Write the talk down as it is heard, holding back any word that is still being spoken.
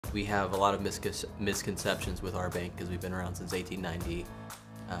We have a lot of misconceptions with our bank because we've been around since 1890.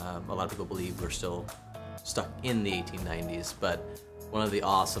 A lot of people believe we're still stuck in the 1890s, but one of the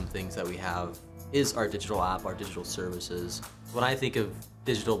awesome things that we have is our digital app, our digital services. When I think of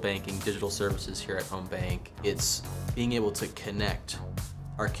digital banking, digital services here at Home Bank, it's being able to connect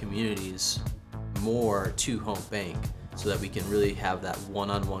our communities more to Home Bank so that we can really have that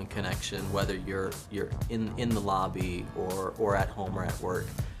one-on-one connection, whether you're in the lobby or at home or at work.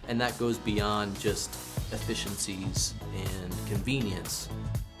 And that goes beyond just efficiencies and convenience.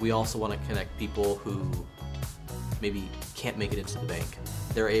 We also want to connect people who maybe can't make it into the bank.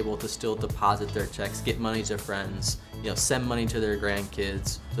 They're able to still deposit their checks, get money to friends, send money to their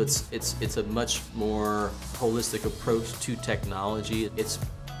grandkids. So it's a much more holistic approach to technology. It's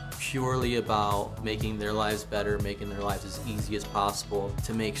purely about making their lives better, making their lives as easy as possible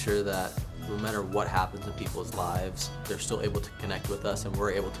to make sure that no matter what happens in people's lives, they're still able to connect with us and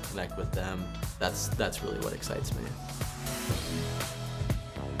we're able to connect with them. That's really what excites me.